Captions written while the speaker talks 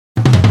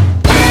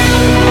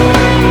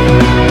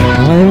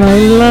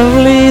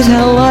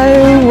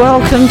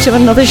welcome to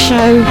another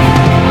show.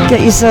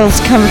 Get yourselves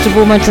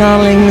comfortable, my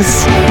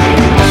darlings.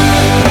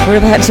 We're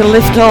about to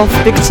lift off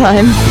big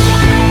time.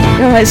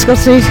 You alright,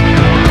 Scotty?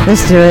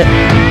 Let's do it.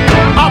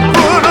 I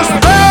put a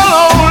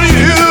spell on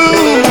you.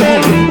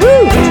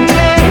 Woo!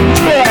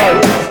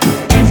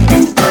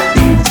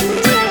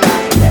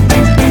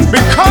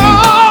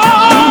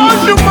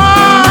 Because you're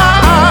mine.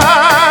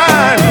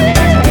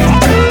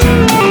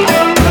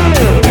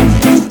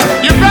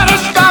 You better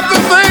stop the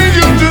things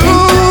you do.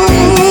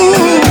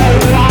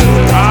 I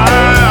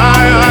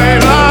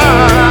lied.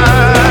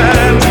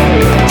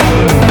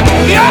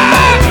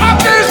 Yes, I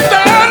can't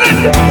stand it.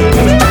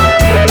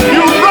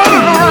 You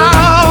running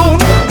around.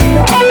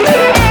 Oh,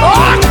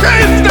 I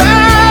can't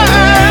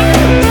stand.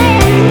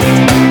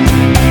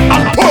 I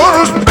put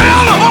a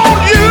spell on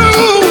you.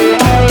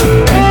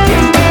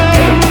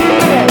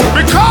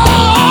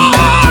 Because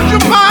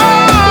you're mine.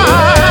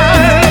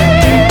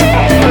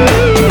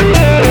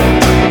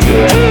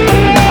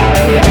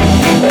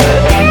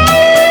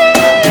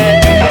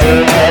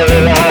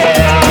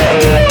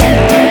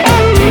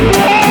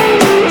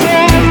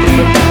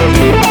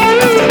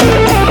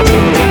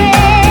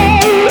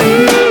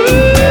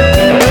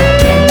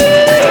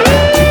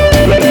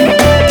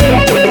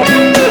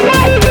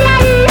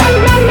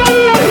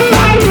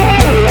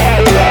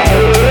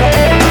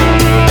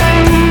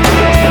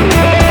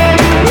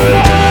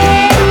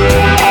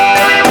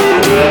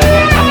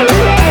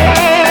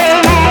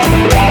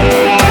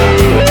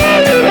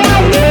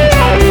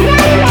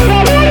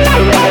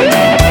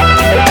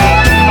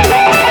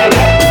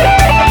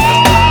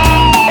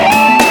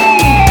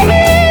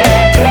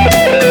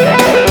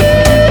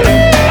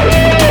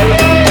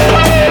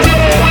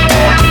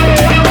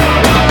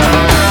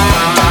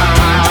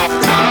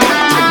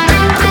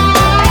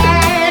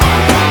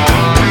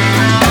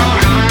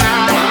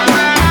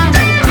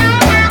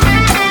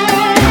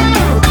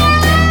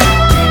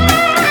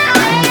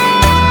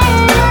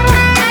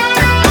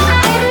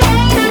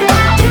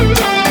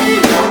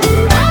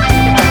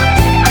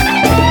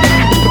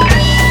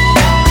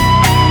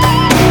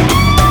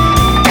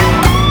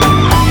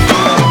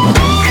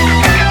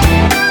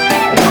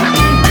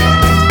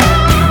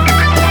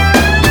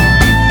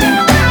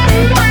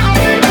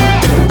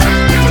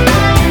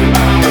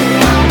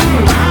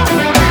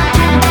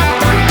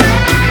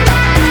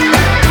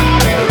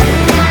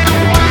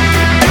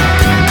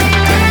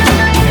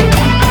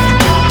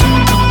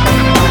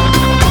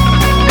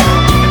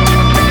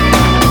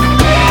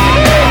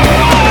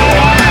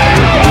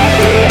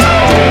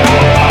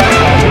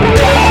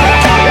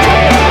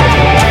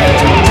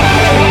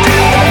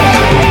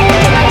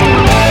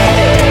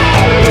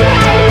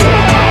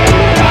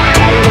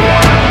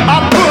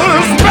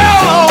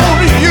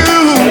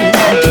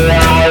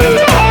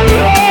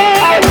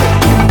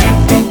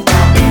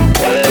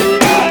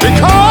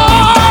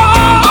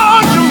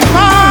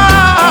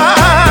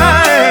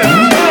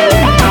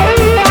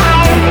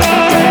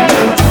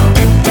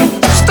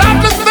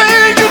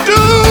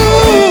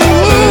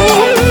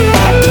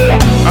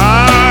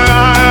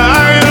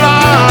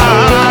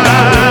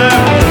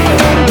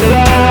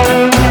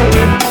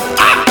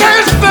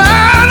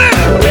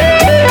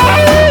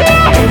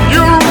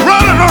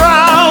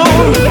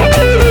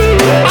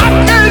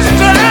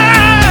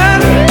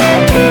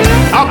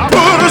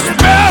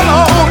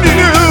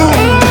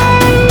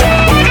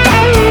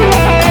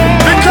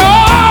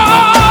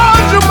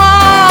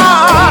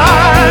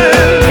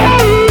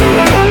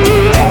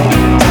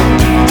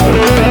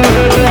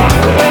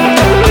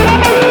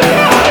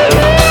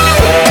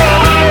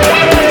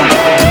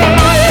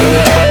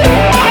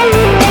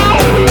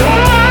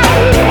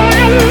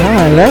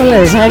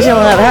 Lovelies, how'd you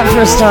like that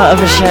for a start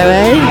of a show,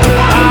 eh?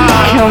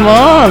 Come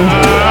on.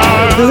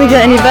 Doesn't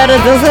get any better,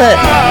 does it?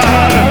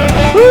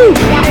 Woo!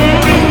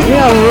 We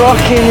are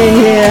rocking in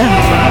here.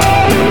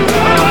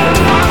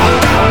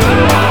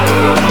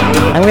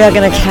 And we are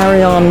going to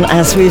carry on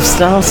as we've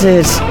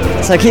started.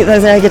 So keep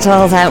those air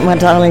guitars out, my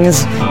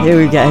darlings. Here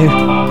we go.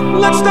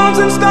 Let's dance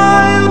in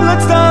style,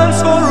 let's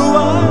dance for a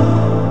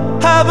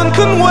while. Heaven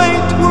can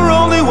wait, we're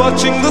only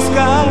watching the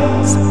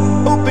skies.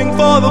 Hoping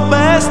for the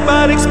best,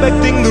 but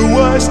expecting the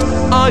worst.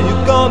 Are you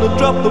gonna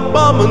drop the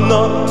bomb or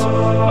not?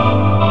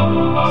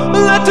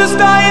 Let us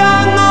die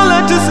young or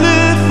let us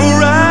live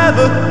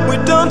forever. We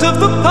don't have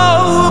the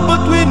power,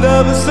 but we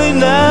never say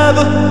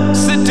never.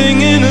 Sitting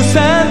in a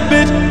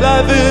sandpit,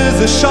 life is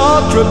a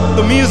short trip.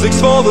 The music's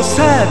for the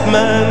sad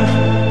man.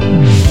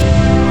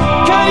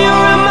 Can you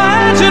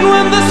imagine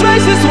when this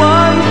race is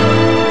won?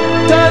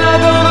 Turn our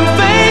golden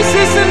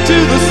faces into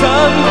the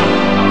sun.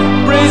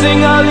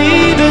 Praising our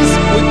leaders,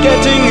 we're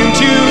getting in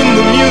tune.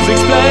 The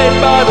music's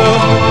played by the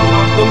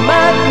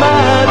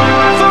madman.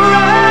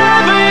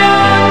 Forever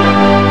young,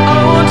 I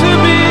want to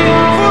be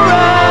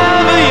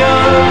forever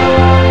young.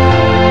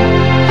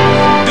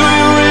 Do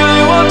you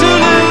really want to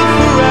live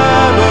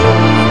forever?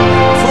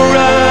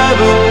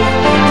 Forever,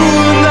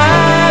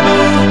 forever,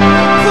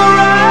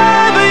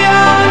 forever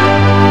young.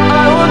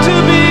 I want to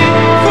be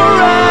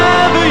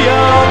forever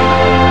young.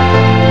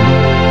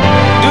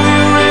 Do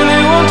you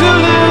really want to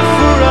live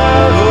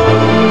forever?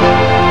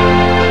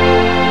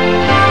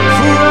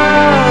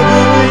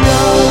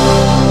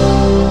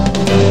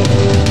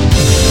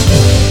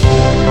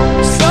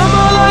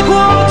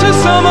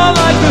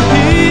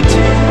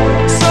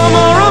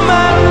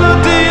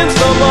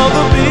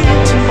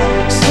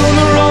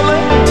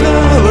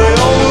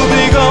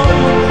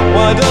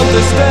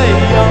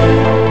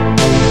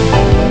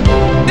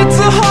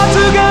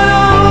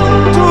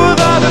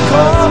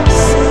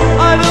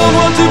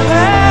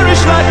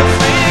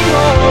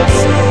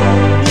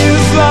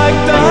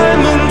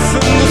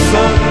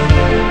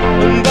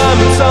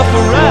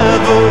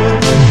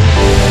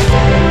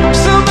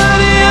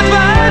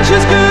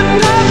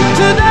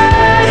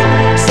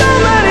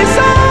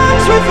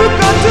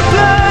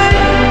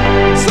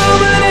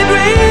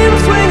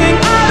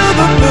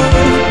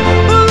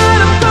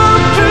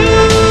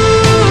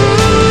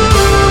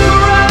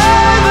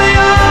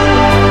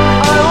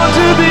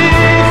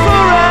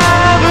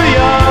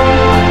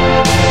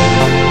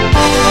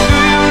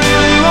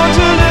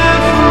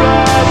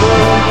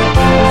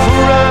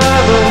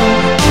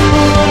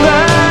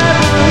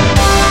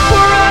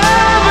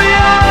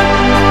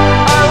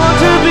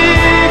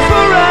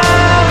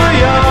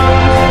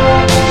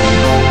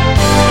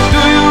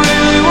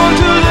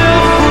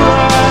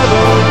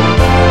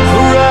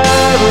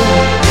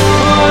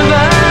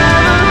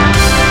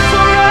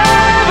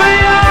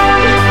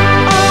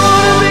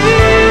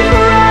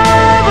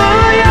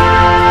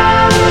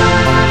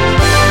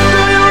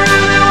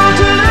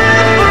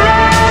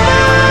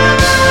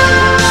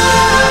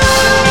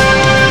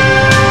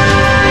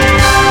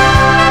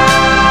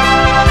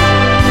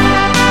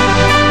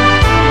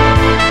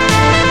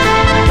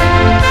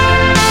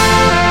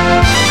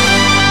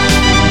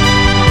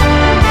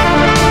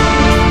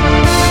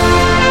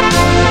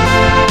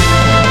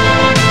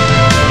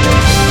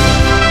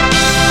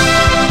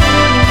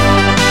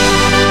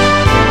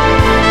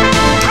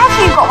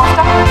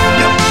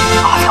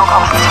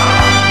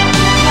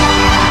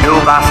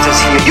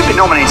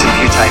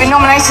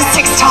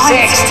 nominated 6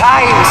 times. 6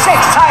 times.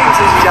 6 times,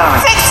 ladies and gentlemen.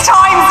 6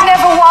 times,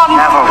 never won.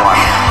 Never won.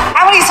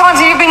 How many times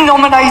have you been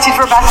nominated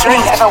for a BAFTA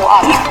and never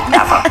won?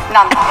 Never.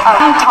 None. Oh,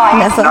 none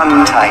times.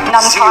 None times.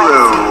 None times.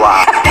 0.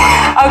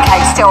 Okay,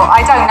 still,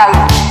 I don't know.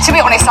 To be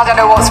honest, I don't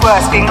know what's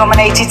worse, being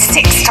nominated 6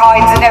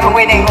 times and never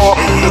winning, or...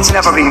 It's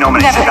never been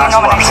nominated. Never been That's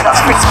nominated. worse.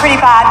 It's pretty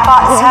bad,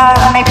 but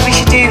maybe we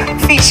should do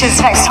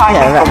features next time.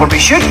 Yeah, right. Probably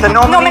should. The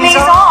nominees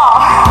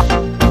are...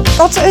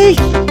 Lottie,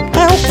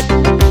 help!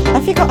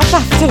 Have you got a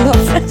BAFTA,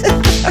 love?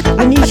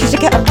 I need you to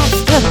get a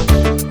BAFTA.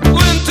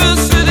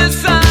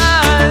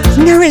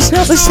 No, it's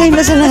not the same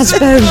as an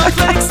Asbo.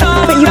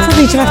 But you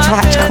probably do have to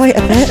act quite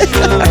a bit.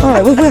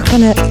 Alright, we'll work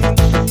on it.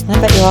 I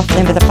bet you're off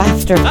then with a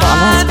BAFTA and got an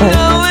Asbo.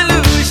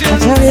 I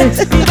tell you.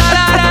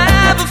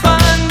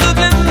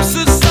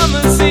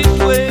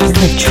 You're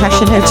like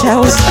trash in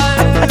hotels.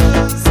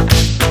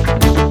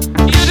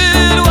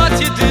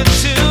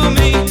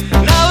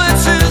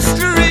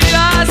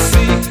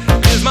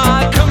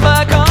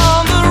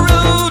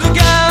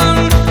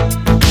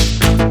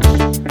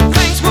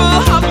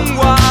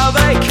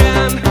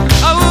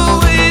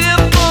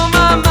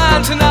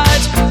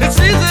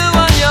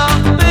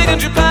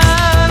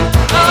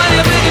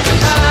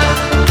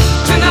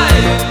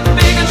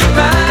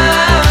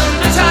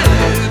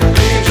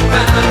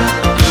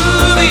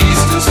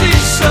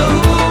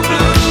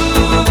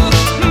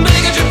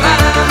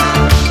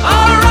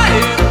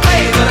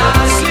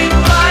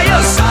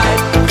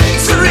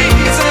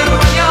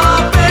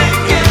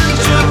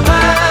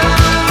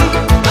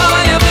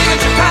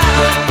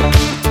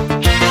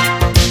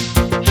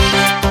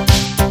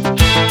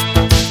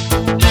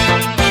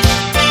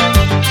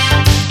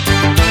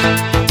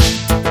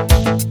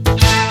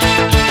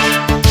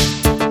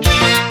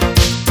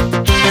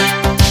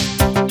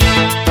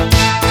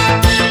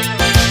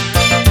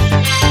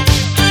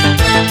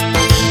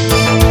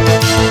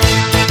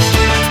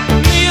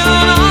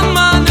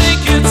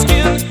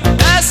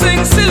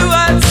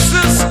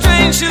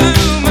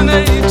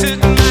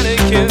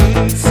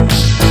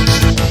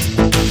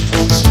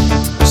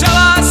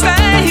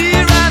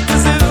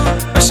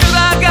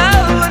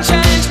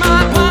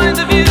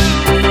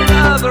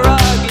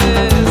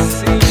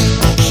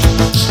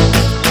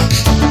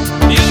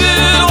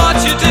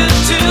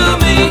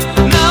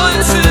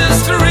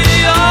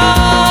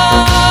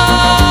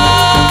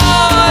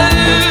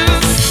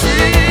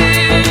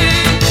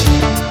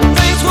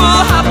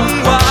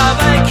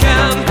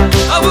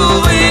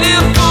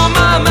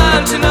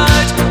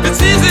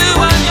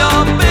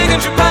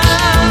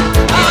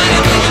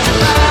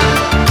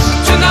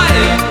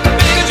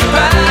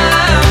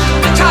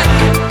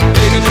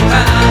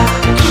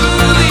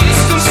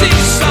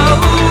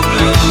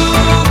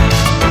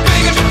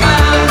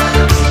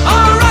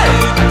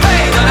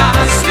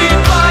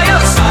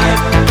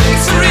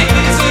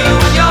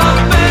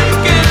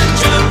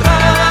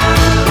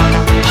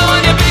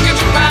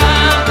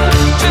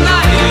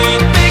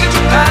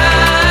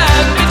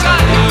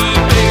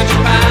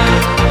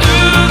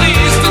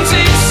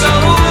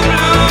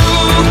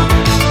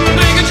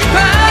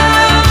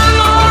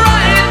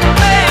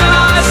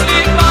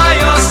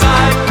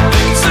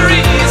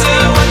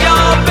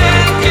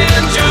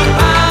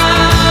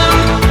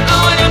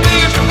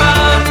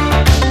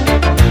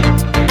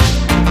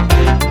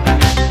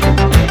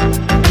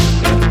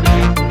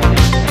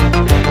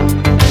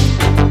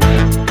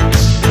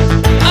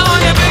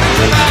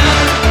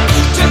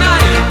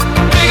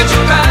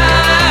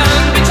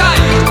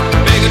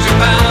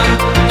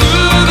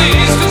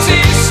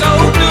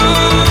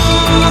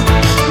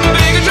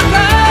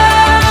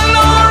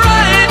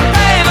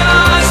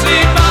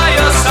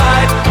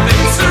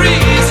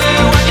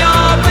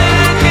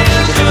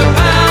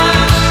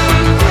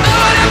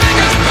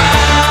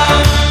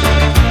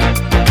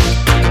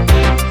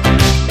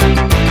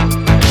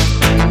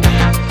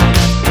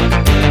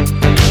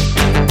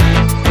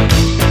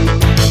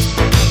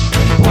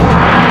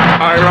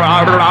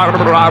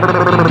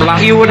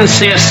 You wouldn't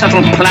see a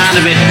subtle plan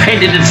of it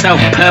painted itself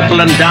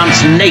purple and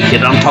danced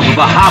naked on top of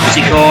a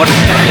harpsichord,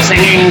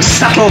 singing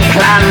 "Subtle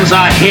plans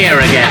are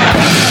here again."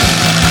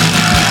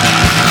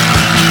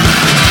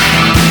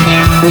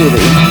 Really?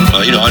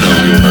 I know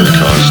we all know the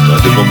cars.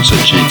 The one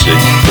said GT.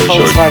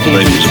 Volkswagen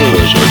Maybe it was a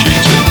Peugeot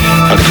GT.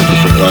 I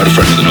had a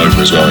friend with an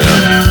Nova as well,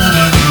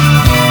 yeah.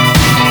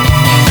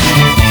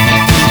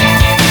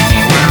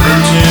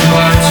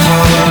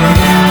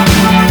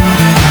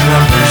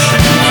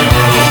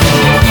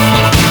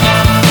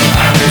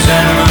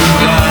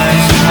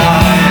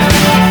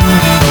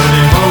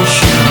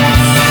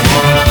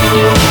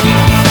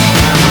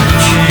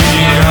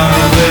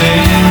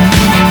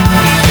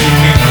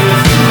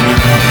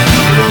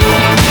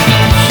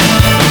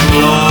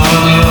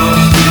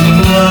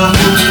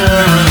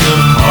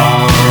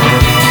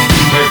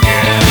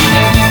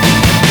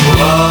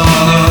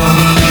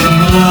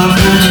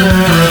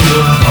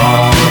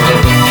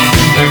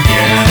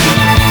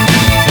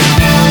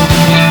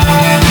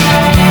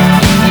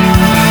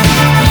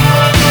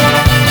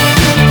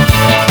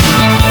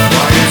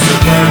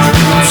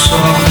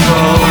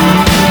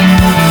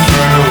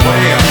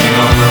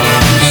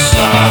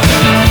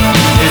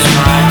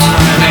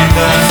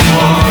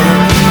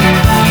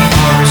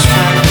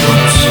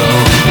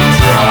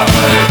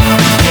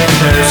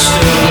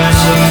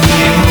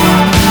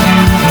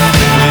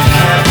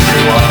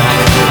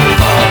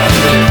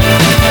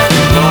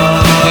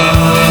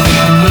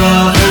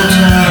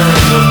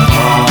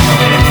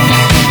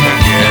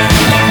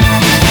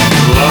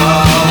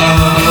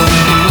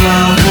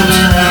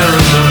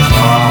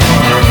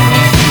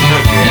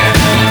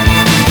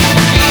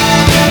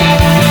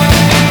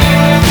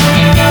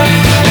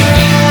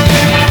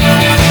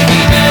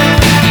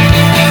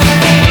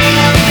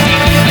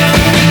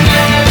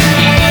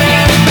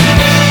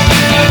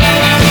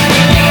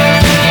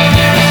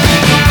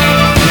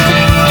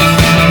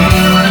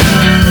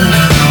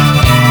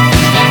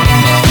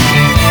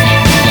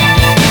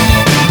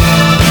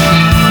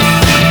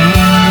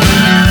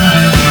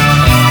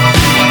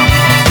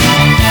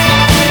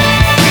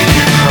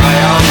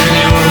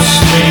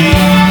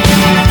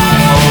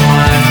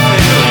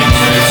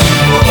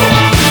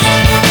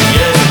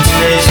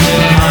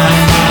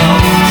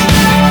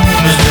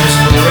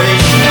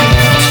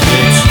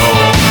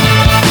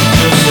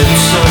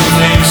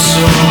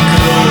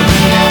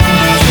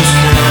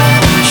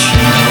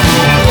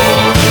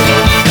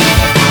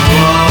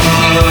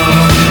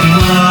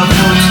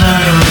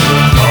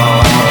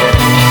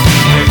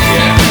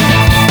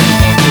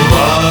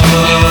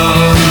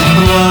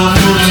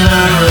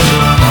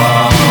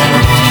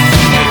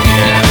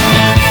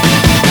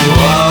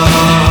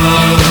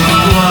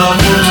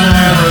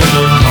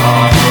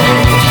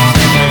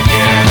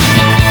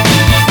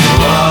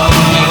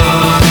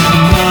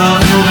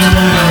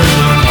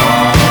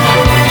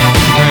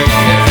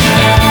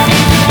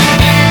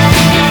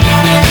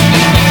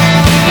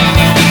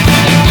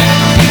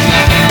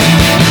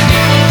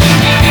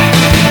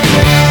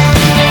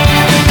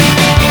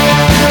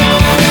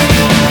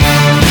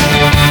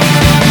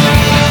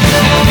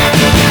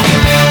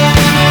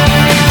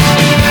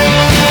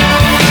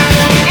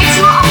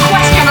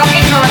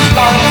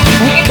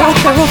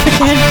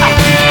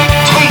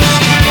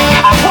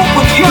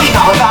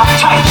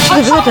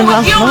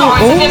 last You night.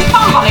 know, if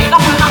somebody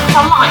doesn't have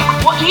to like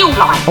what you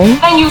like,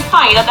 then you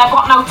say that they've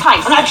got no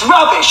taste. And that's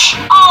rubbish.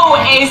 Oh,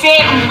 is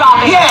it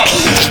rubbish? Yes.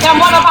 Then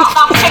what about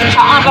that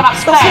picture I've got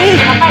upstairs in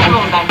the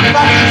bedroom then?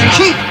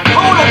 Keep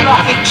calling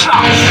like it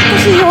trash.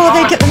 See you all,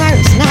 they get them out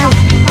now.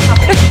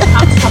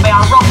 That's to be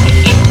erotic.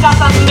 It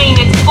doesn't mean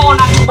it's all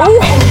natural.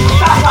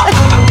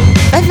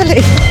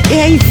 Beverly,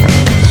 behave.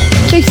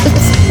 Jesus.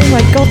 Oh my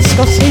God,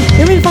 Scotty.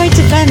 Who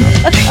invited them?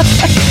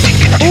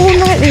 All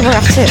night they were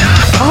at it,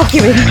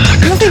 arguing.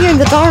 Nothing in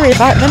the diary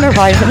about them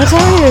arriving, I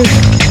tell you.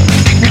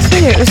 I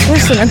tell you, it was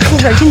worse than Uncle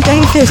Reggie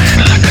David.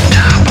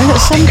 And at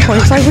some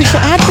points, I wish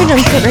it had been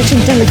Uncle Reggie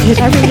David.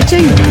 I really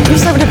do. At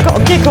least I would have got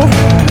a giggle.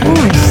 Oh,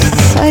 I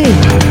say,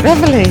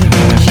 Beverly,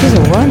 she's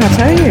a one, I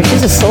tell you.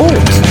 She's a salt.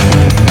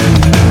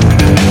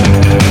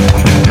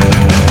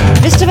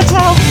 Mr.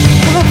 Mattel,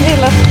 come up here,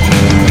 love.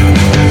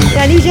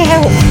 Yeah, I need your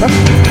help.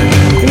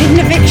 We need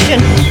an eviction.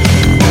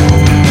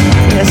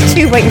 There's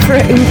two waiting for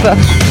an Uber.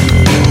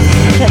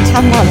 Get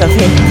Tamar,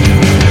 lovely.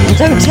 And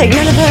don't take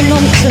none of her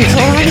nonsense,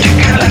 alright?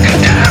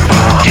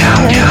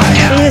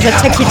 Here's a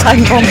take your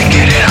time bomb.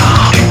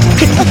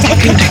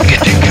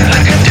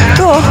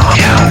 Go on.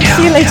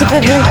 See you later,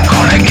 Beverly.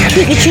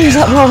 Keep your tunes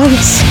up,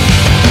 Lawrence.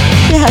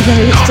 Yeah, I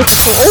know, it's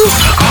difficult. Ooh.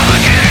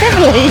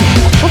 Beverly,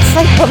 what's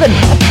that woman?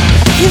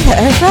 Give her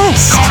a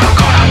rest.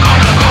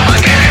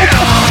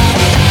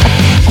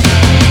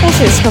 That's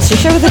it, Scotty.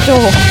 Show her the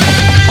door.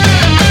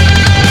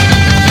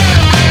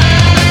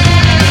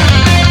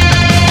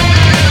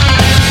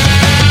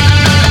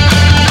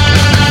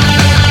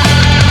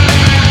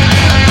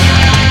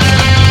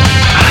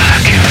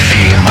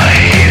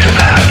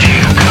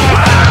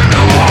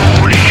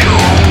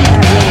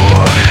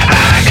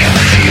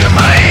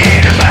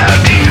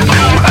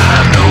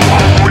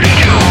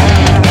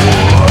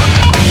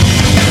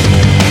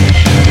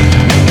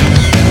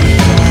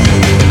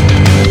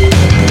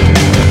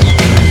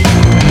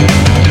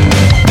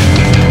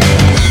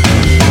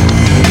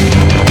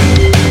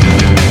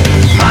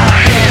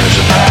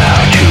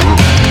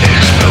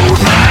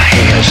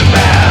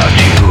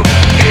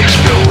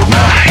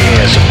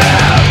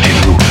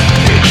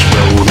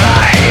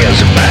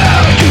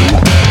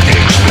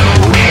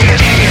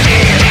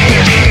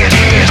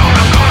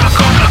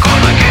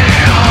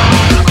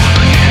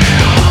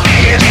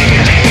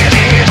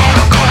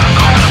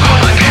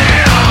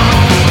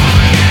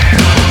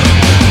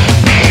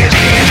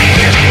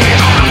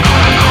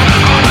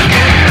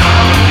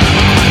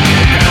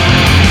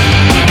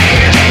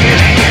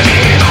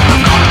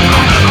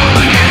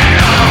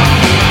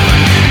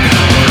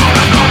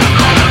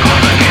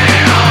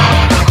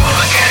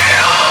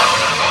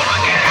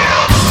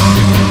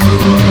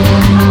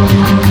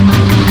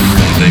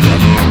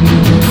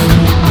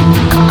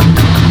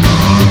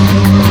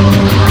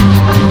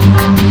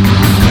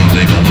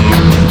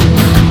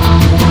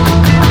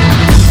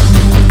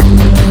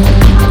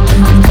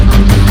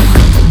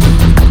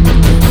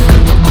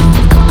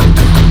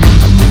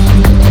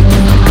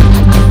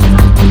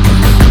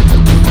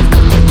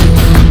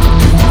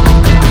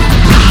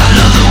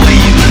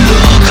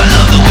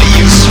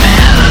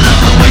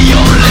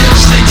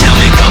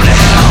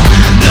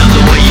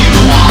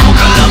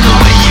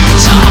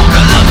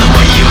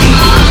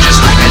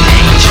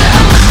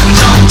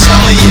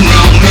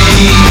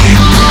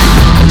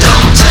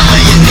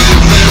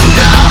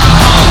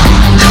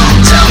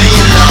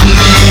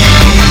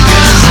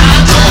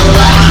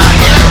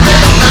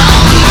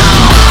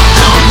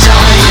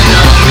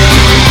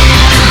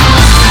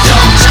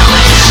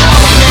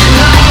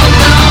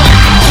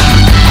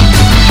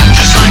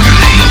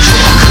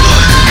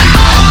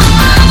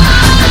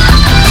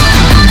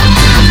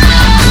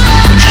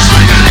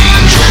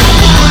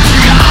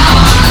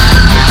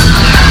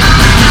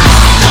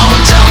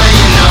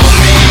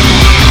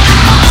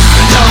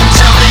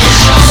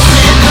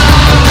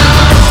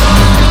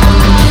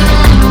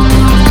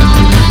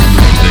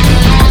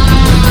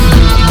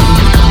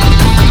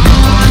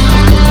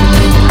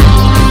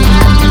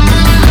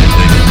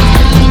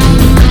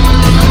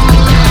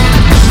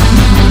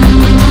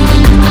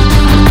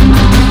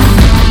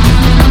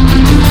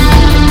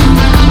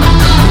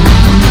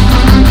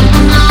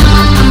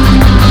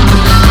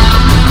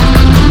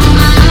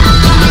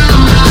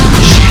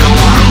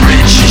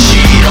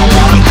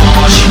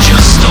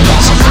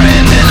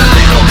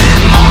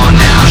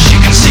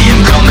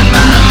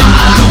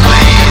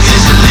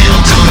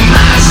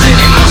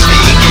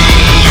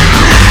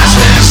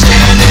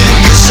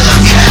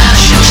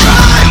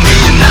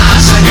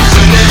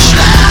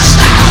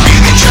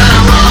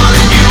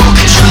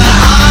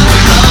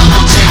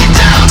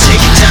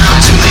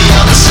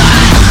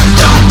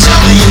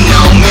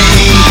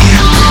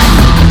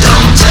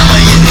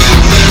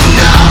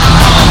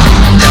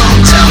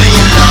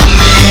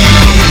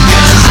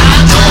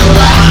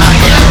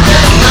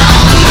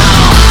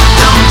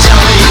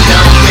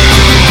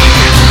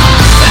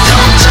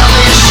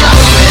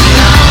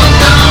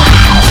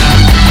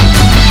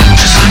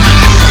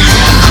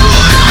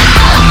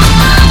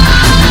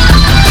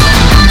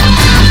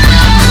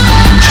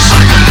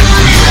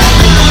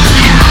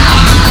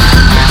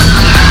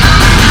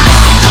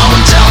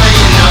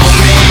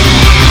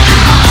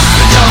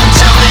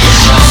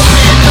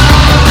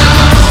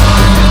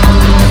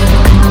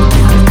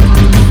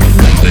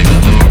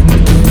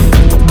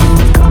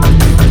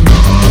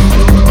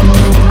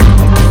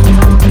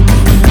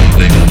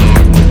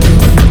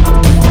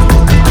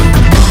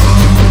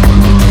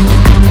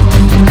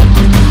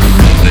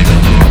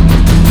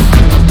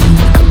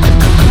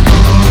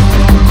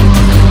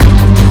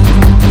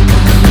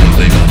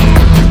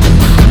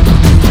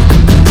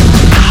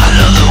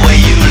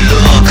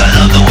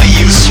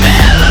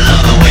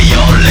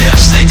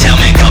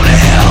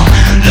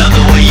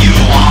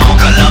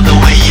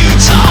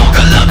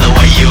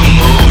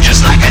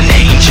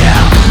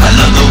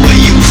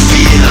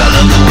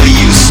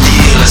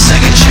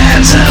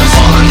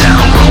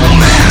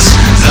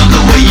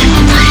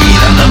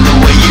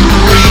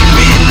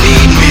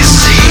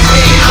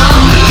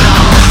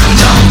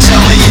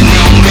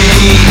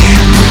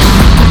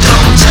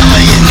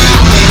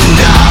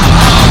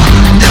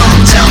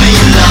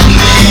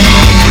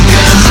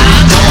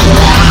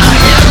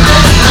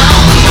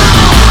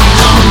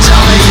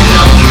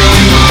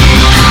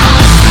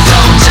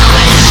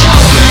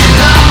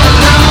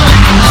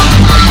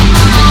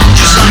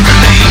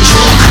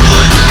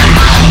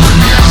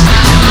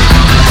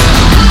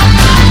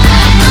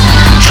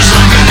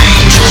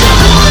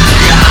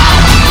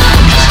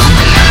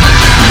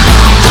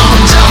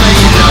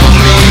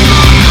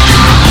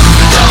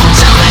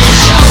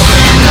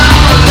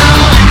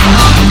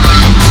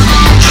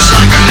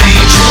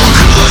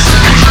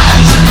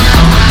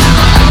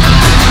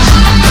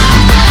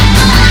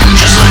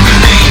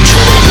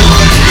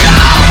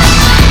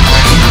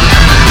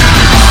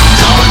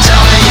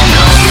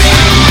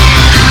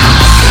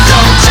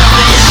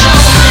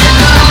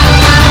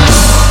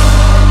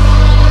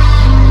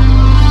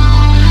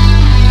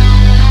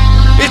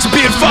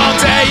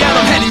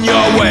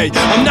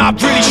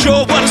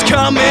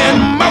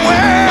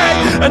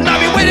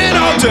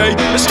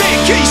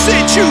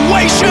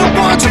 situation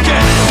once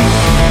again.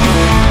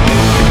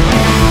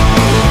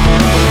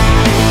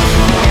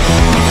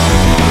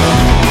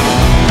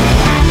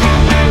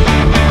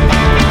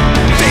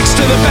 Thanks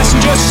to the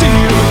passenger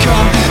seat of the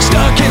car,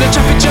 stuck in a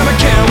traffic jam, I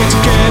can't wait to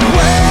get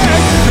away.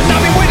 And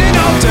I've been waiting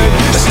all day,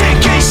 a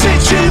sticky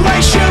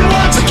situation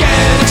once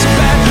again. It's so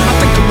bad, I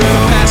think I'm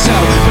gonna pass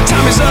out, but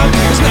time is up,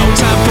 there's no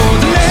time for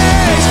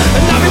delays.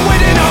 And I've been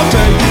waiting all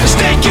day, a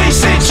sticky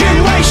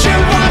situation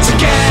once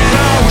again.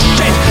 Oh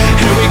shit,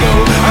 here we go,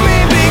 I'm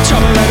in big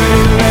trouble,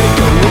 let it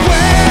go.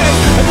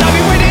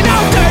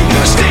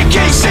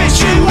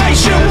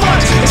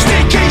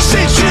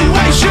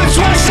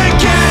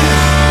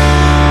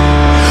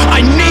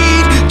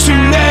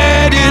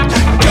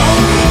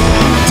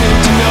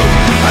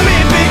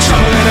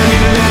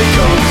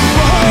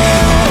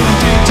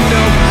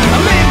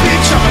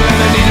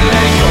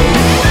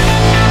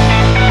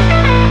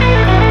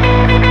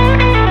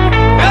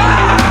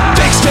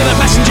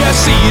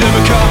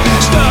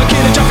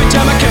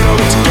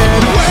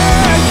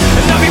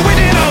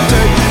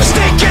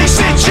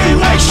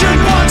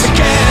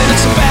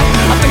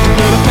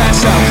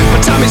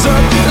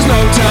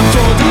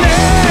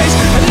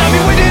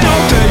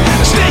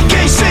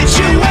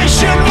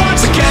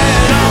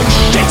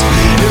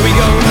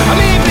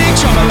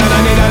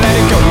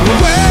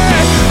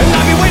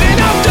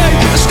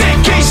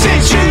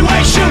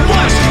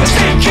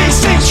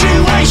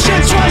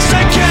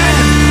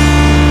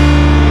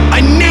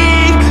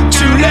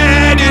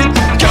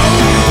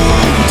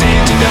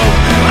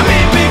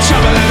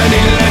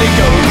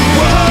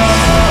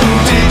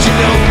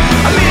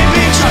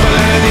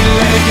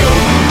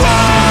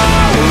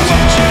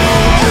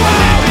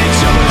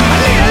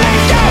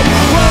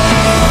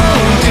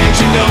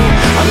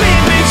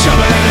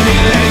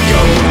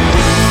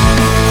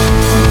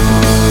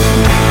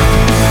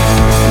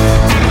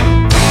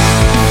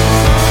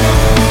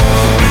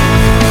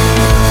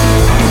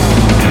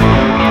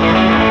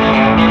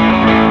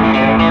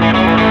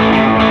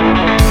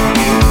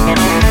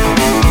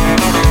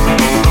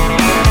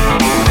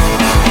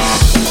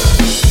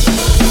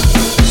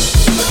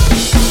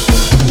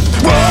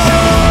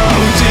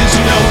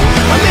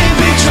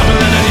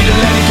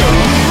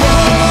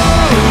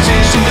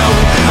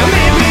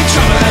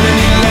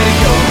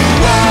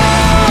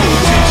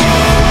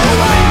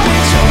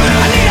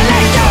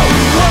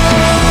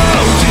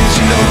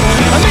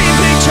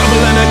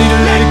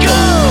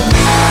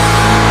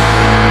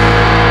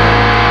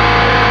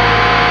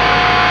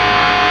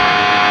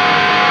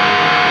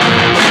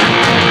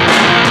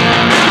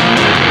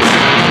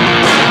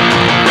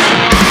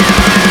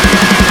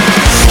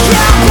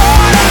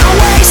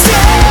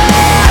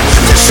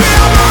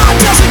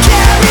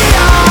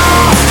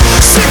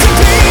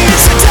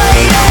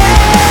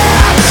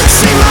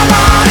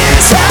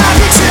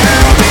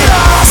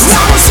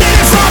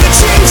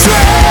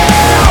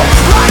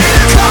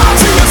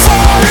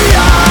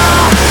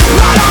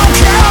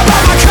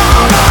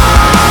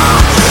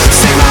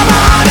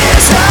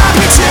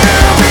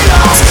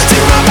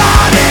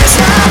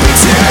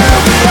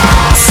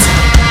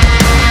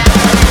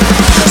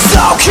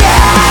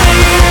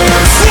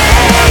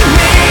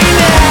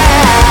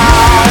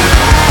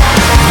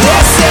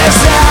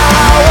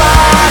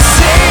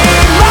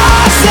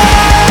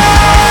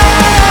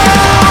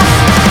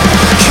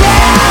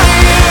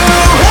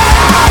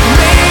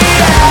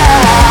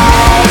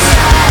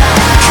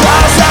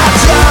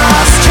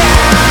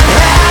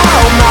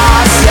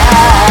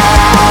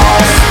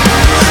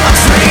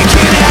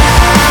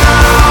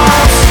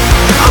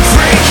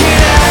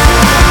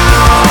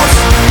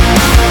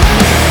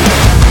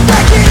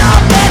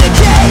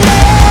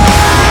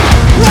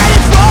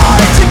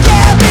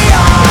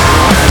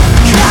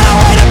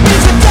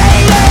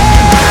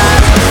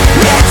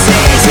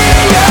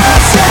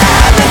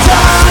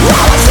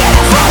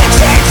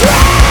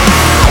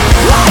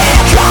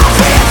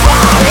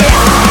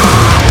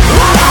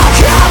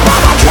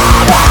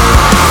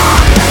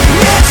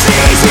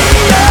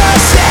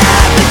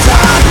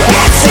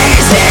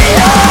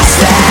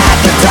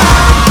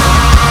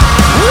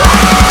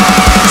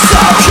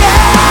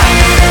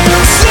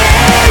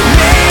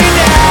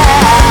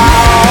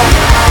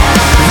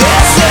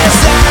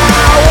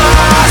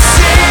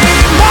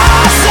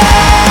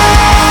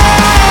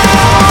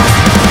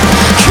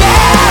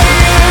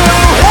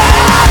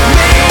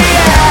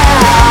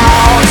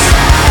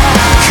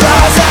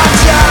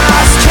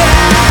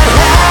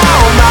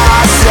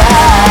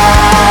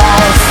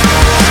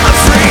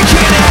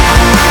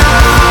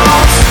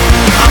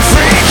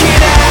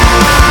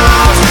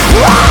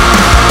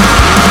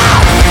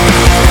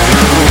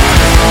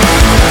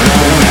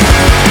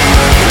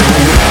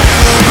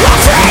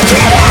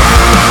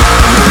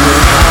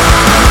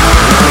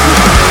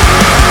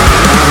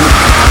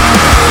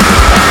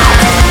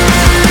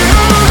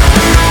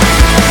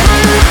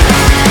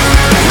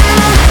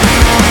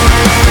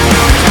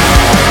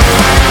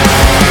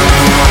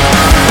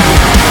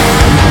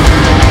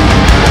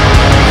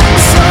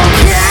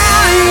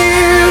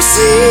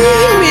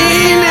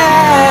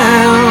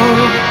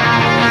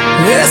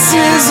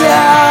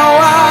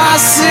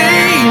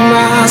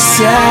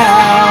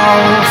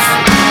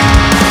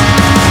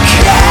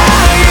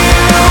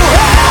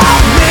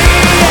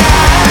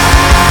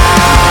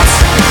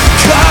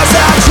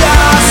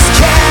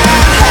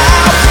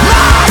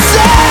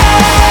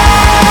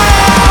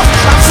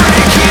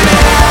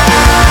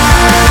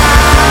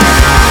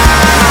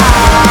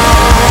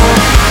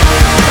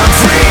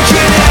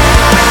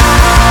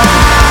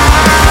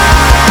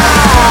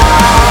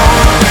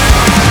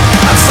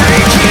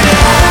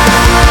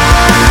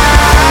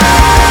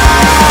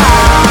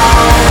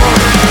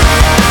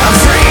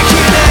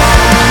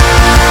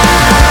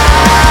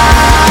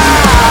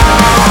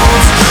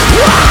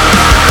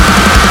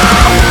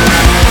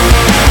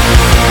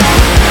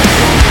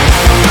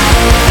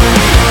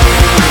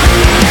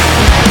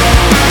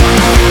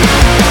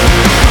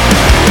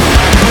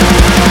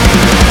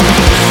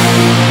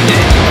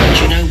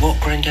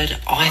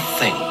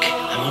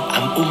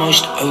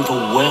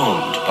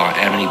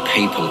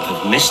 people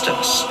have missed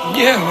us.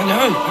 Yeah, I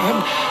know.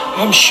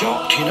 I'm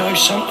shocked, you know.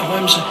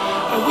 Sometimes,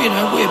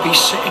 we'll be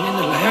sitting in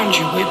the lounge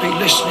and we'll be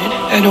listening,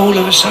 and all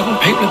of a sudden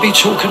people will be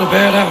talking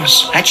about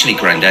us. Actually,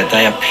 Grandad,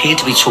 they appear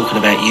to be talking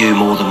about you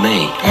more than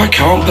me. I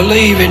can't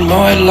believe in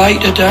my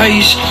later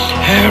days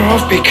how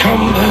I've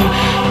become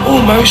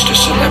almost a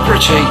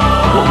celebrity.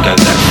 I wouldn't go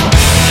that far.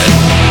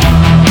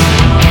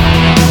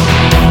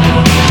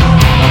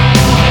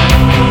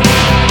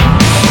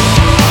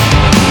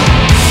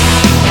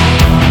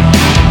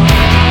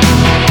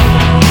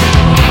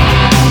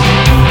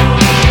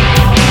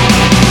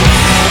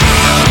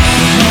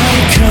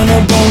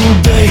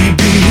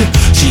 Baby,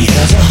 she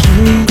has a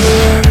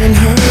hunger in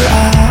her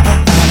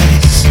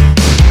eyes.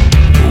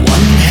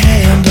 One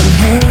hand on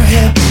her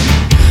hip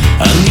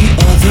and the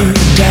other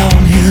down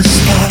his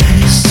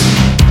thighs.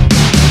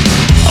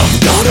 I've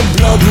got a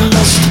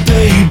bloodlust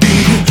baby,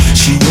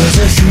 she wears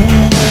a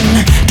human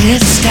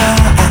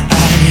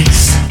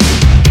disguise.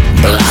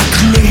 Black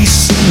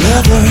lace and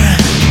leather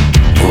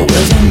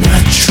with a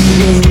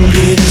natural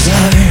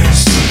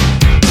desires.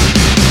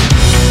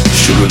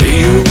 She'll lay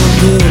you on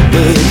the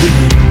bed,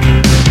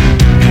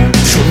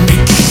 she'll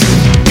make you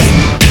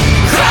bend.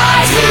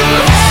 Cry to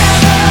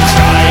heaven,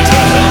 cry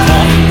to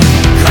heaven,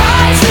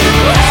 cry to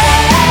heaven,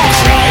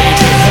 cry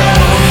to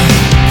heaven.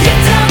 Get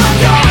down on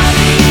your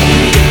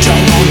knees, get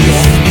down on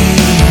your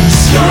knees.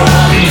 You're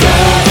under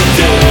the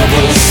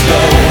devil's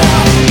spell.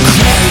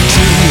 Cry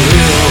to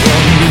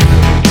heaven.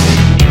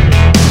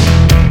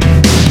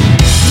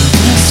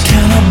 This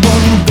cannibal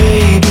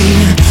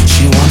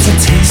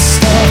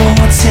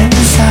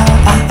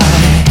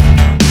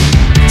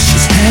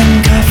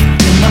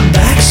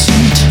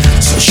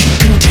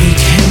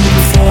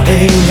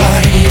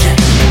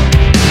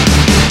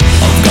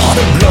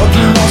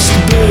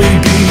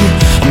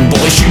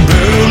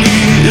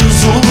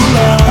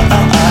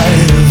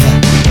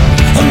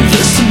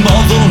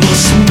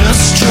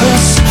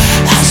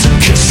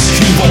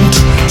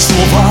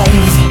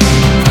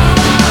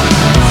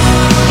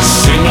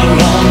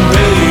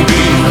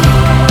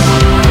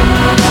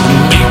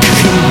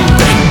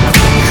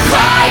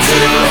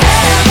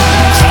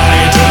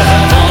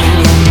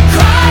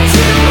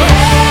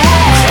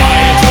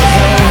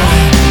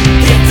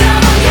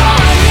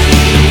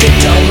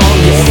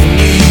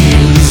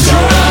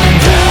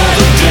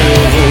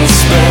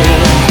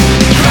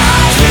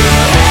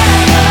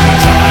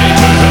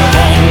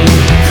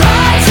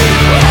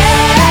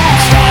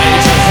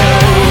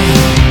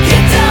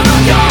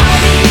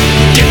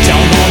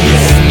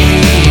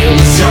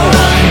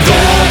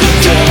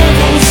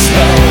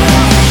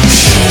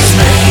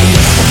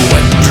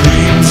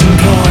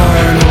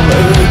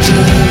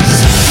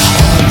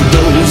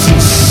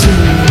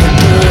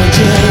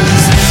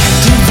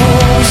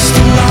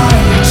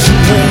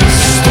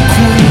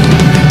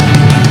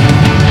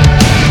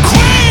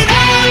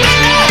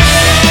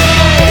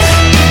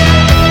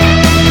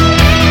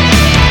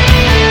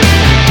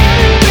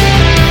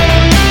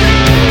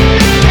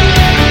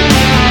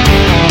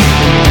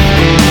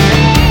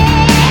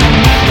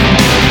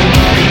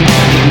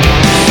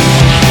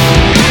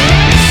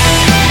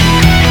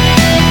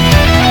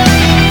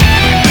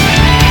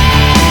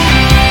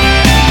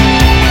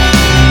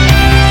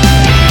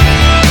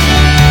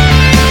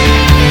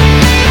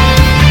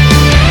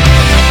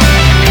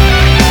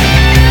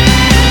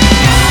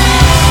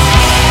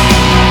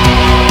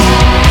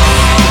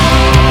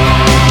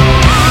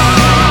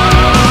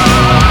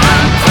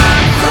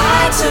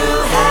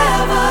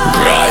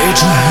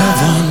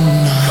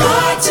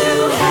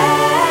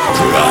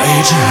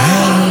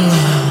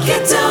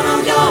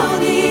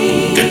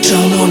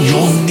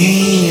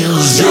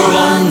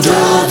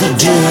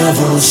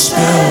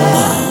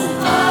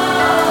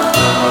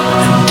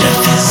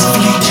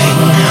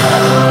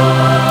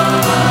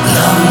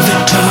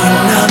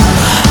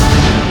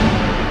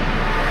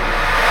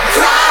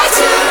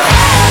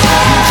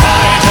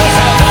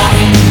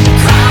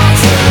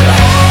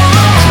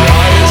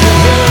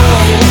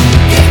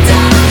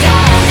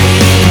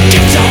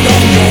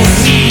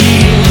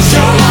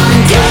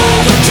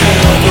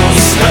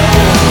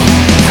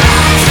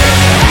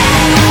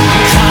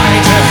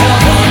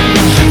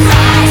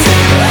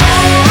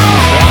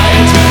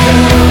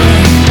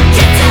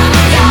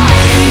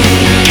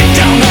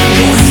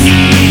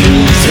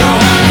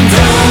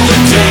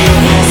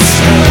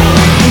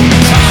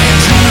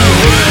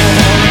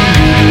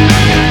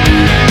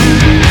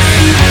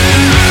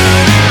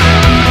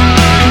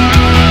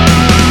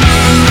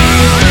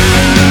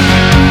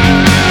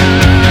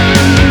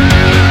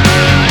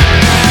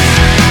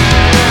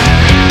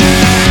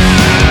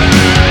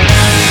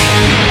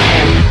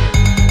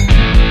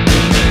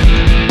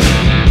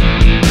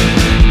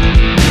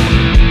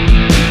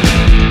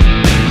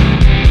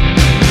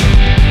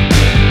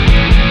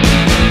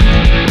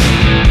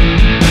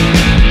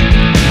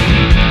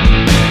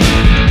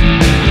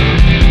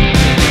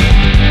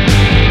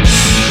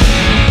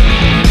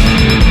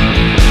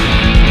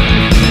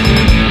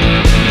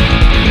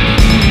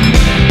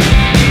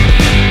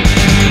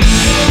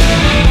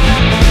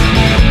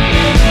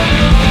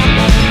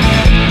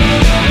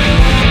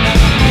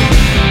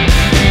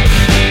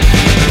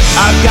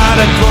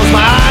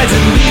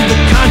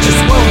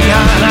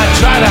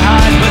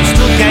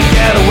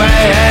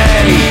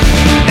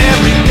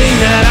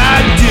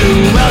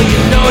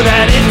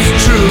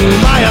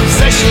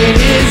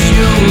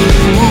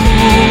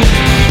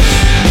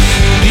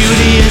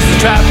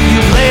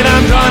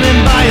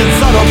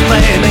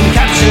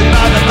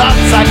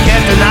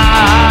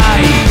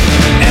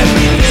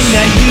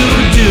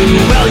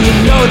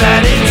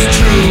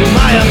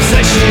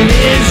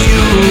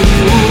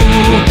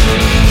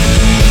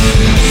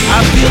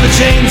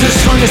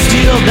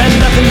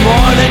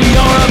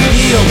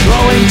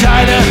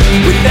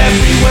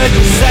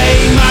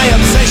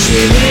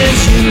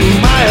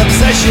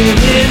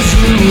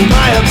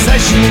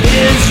obsession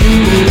is you.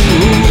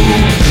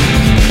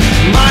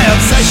 My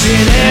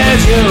obsession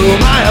is you.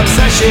 My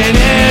obsession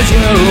is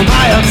you.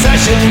 My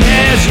obsession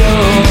is you.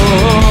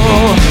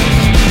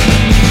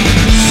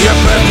 Your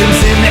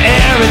perfume's in the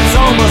air, it's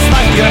almost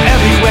like you're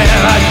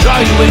everywhere. I draw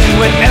you in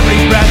with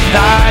every breath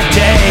I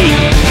take.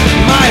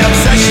 My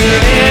obsession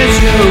is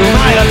you.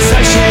 My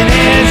obsession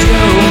is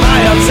you. My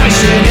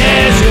obsession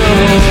is you.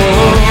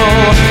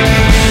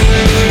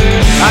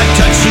 I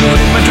touch you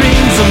in my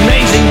dreams,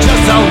 amazing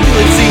just how real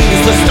it seems.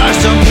 The stars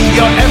tell me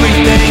you're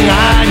everything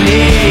I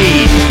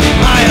need.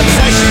 My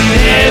obsession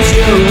is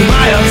you.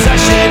 My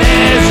obsession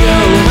is you.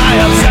 My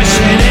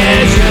obsession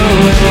is you.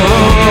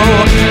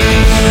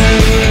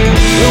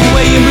 The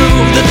way you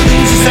move, the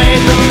things you say,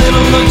 the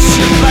little looks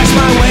you flash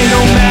my way.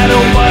 No matter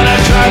what I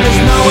try,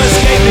 there's no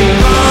escaping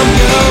from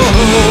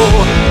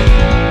you.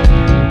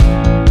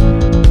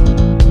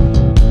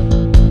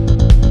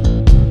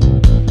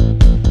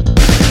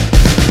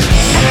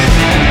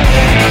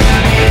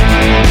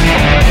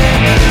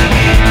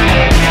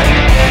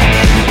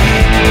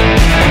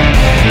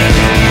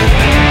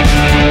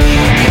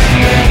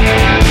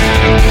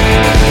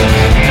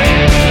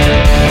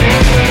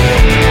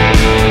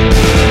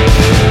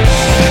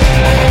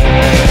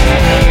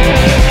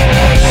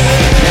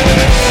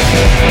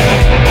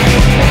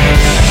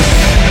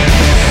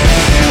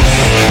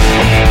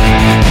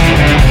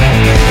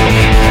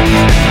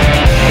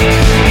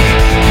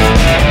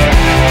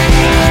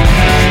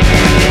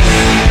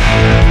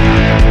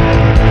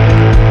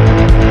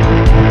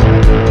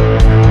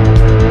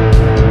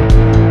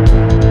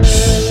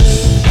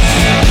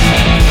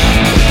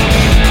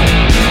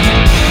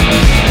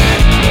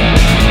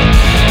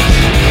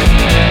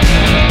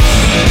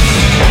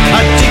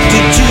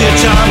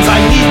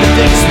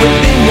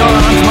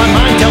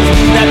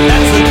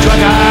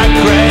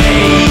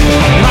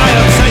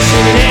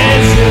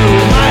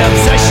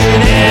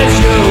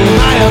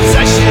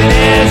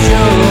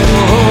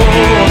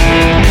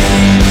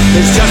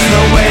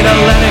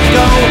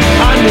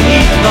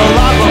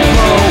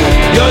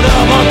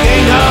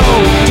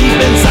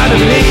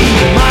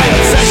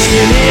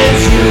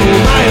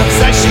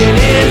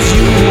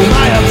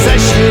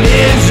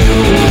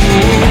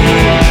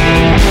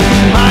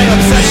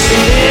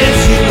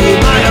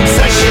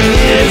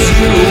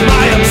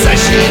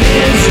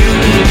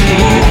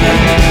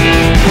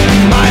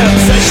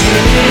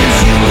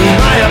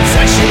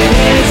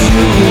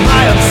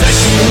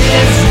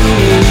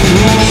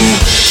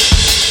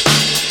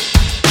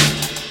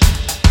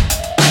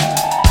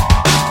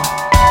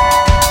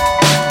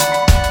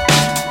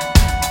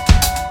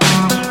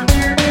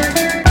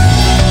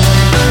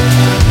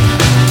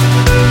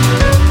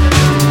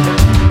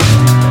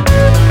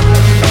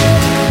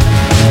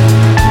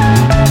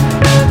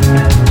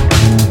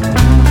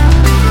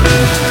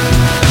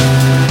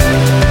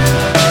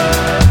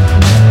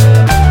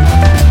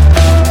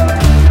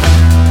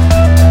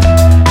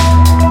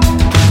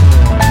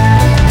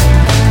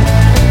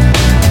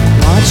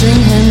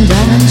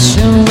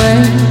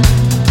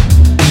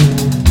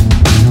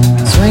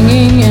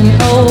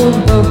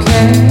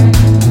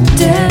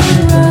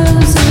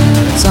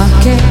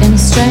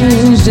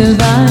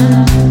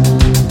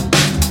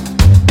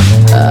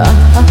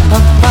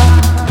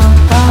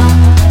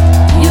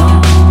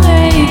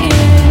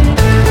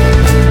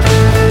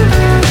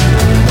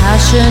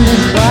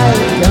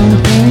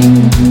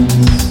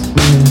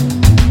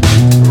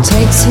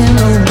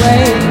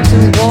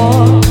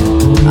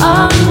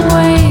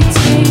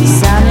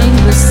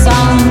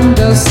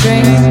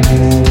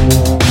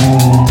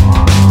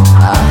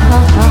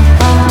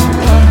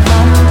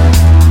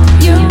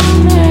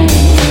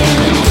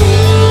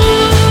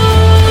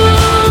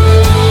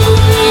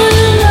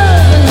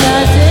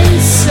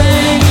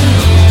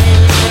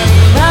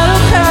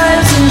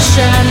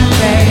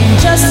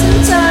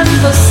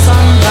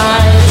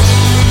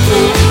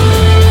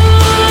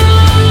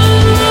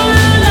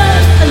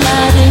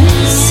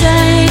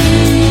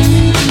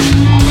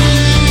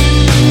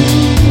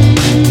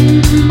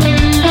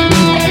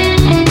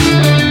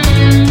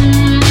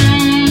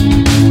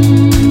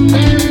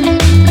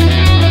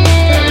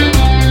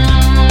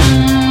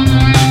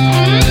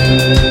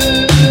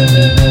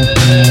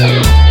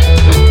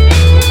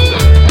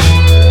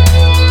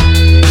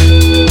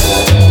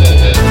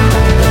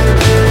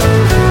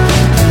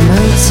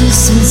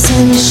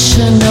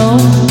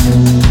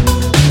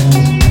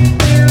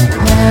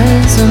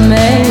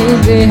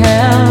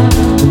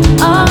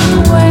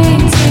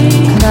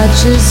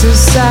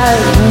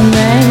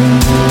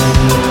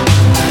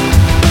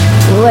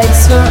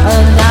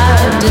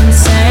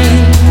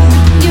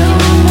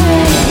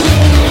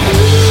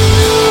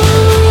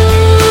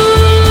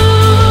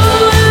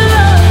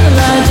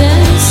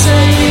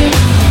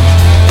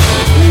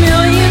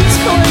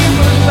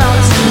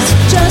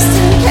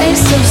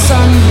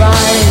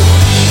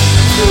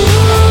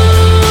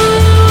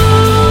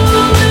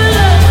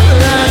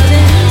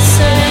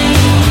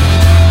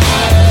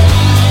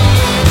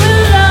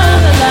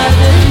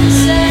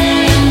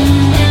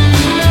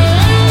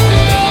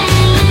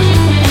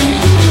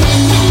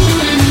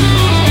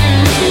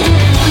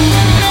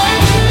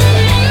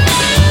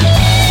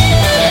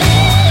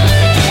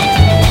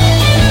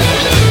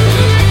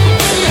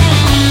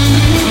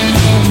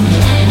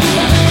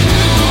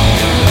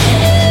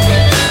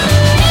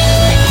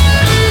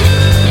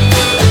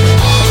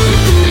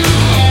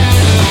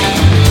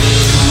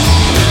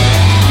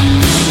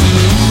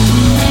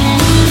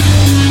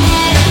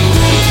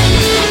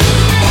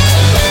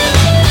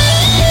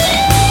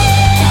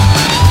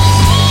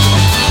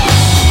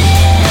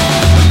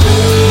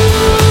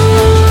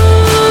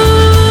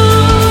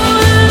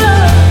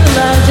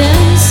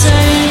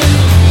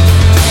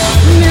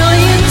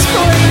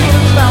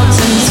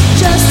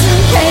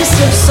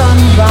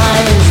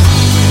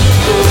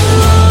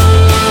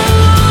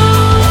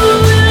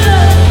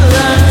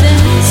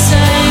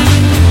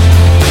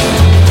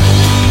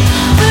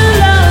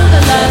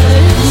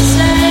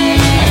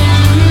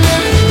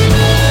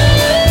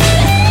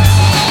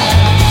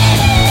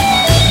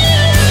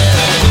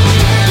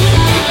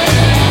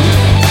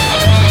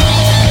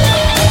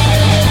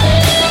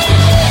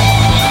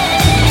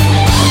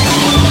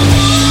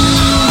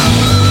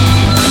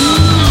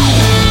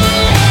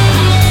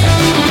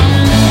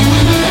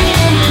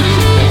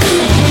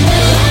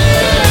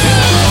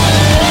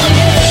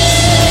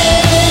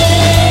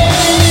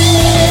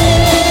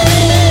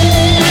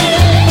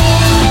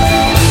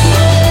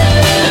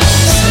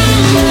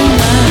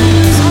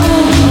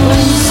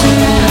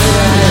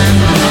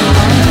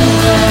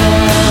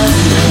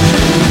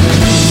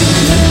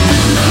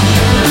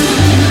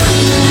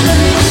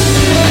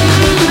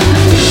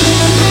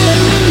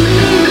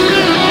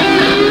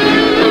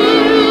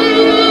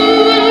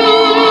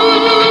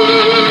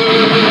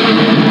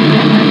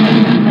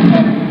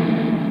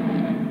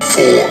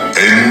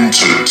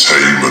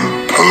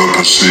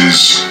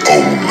 purposes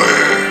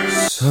only.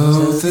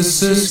 So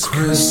this is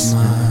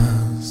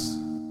Christmas,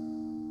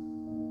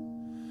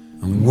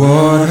 and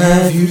what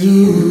have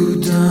you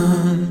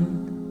done?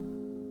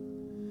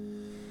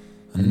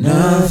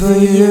 Another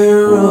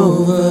year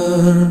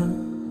over,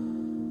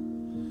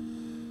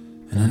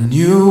 and a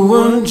new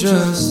one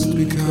just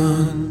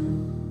begun.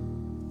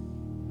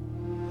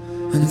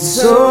 And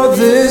so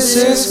this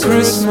is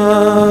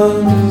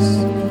Christmas,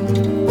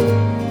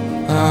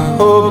 I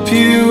hope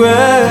you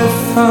have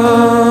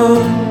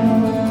fun.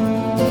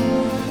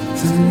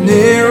 The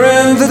near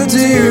and the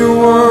dear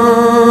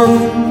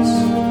ones,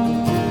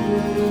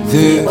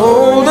 the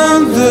old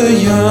and the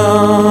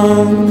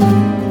young.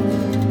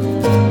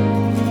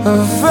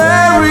 A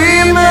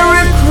very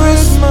Merry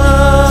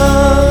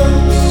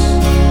Christmas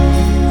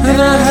and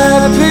a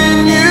Happy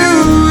New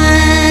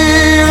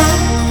Year.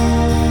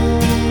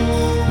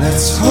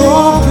 Let's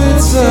hope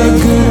it's a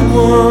good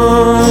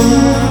one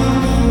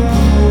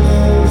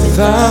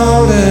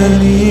without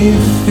any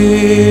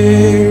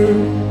fear.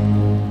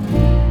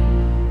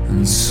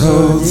 And so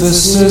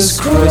this is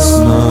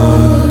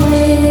Christmas,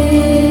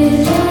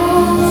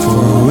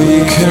 for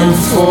weak and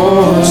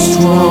for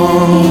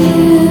strong,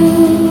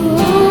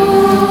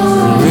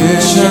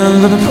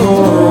 and the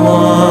poor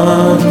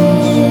ones.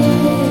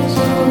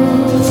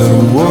 The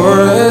war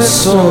is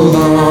so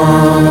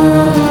long,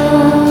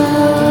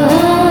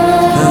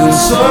 and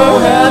so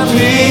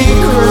happy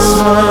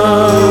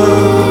Christmas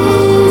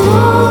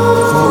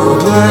for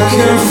black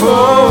and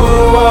for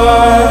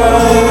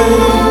white,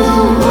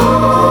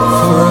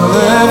 for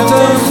left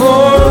and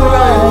for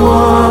right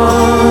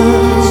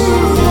ones.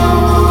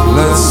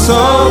 Let's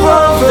all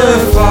profit.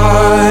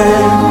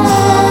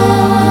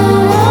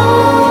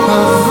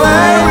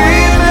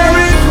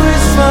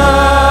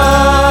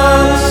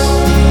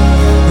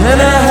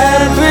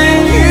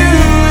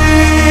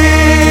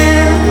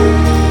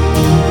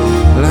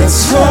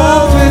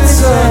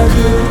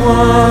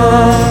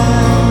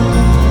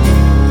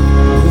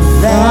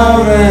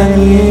 Without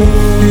any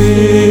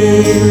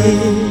fear.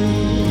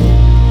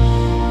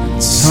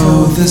 And so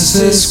this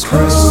is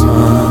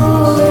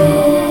Christmas,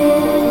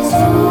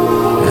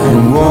 and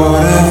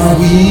what have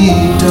we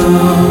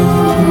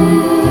done?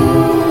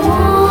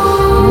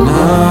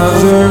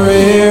 Another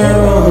year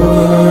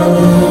over,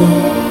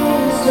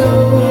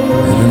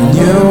 and a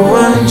new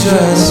one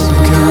just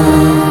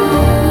begun.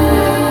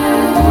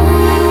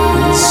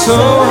 And so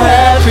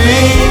happy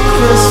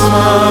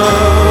Christmas,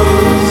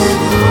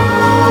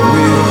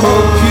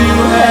 hope you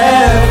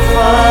have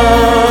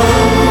fun.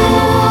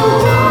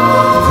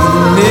 The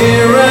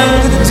near and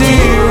the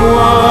dear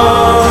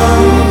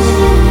ones,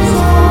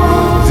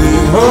 the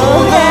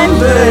old and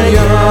the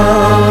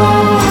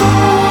young.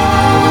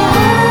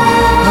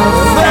 A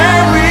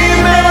very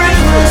Merry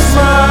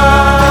Christmas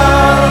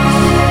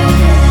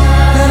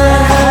and a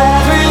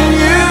Happy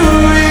New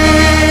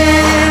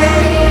Year.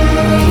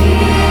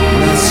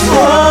 Let's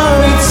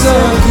hope it's a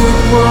good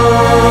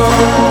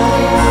one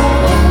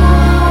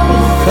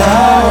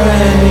without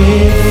any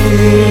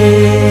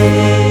fear.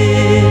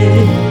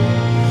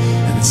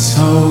 And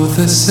so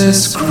this is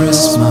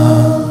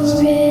Christmas,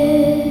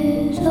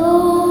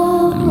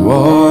 and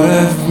what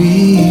have we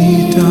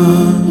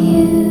done?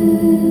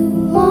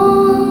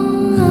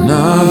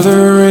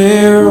 Another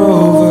year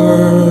over,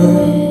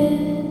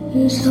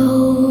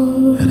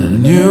 and a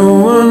new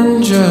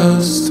one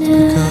just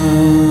begun.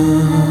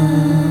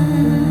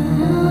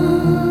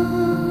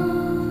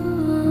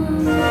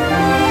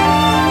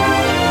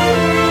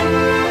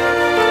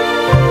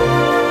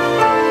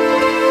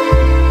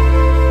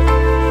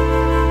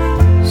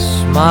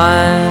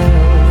 Smile,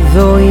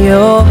 though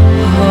your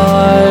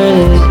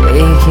heart is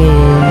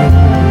aching.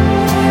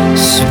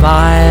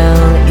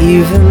 Smile,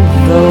 even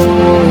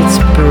though it's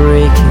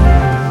breaking.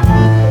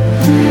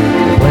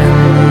 When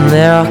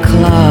there are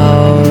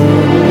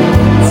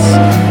clouds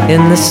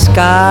in the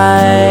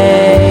sky,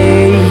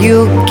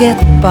 you'll get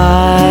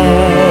by.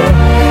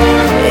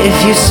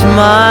 If you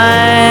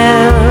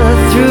smile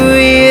through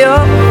your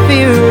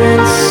fear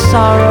and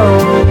sorrow,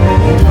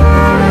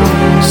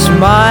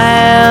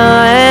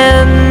 smile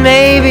and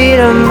maybe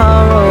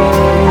tomorrow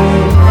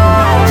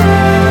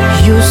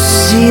you'll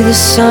see the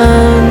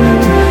sun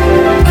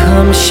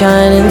come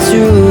shining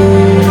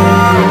through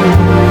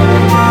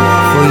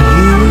for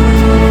you.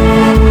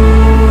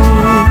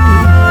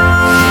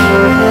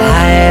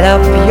 Light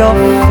up your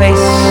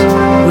face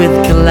with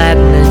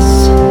gladness,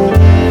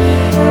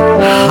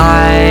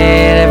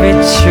 hide every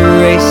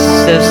trace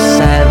of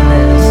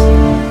sadness,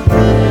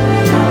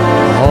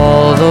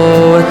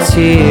 although a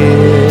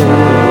tear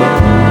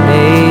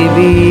may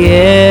be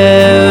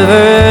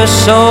ever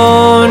so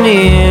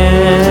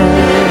near.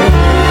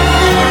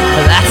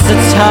 That's the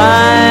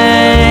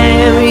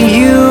time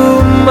you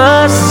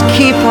must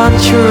keep on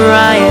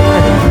trying.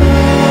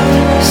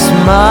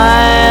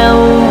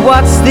 Smile,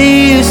 what's the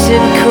use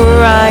in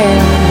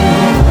crying?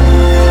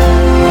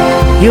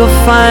 You'll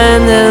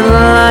find that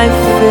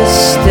life is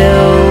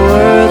still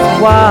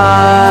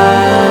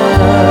worthwhile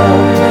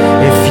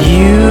if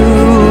you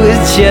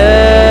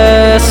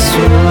just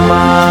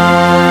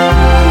smile.